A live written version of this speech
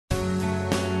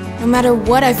No matter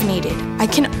what I've needed, I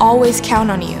can always count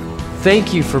on you.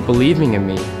 Thank you for believing in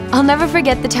me. I'll never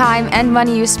forget the time and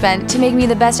money you spent to make me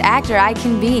the best actor I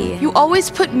can be. You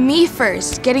always put me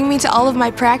first, getting me to all of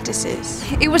my practices.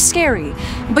 It was scary,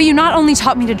 but you not only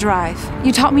taught me to drive,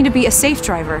 you taught me to be a safe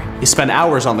driver. You spent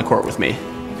hours on the court with me,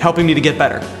 helping me to get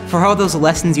better. For all those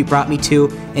lessons you brought me to,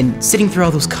 and sitting through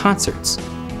all those concerts.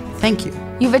 Thank you.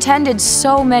 You've attended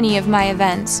so many of my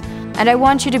events, and I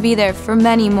want you to be there for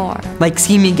many more. Like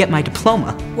seeing me get my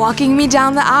diploma. Walking me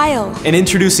down the aisle. And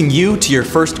introducing you to your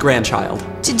first grandchild.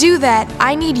 To do that,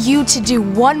 I need you to do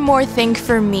one more thing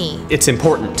for me. It's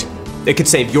important. It could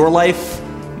save your life,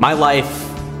 my life,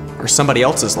 or somebody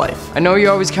else's life. I know you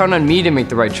always count on me to make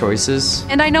the right choices.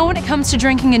 And I know when it comes to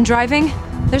drinking and driving,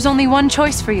 there's only one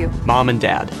choice for you. Mom and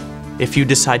Dad, if you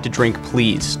decide to drink,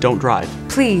 please don't drive.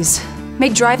 Please,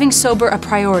 make driving sober a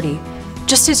priority,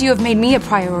 just as you have made me a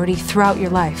priority throughout your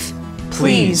life.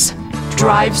 Please,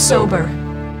 drive sober.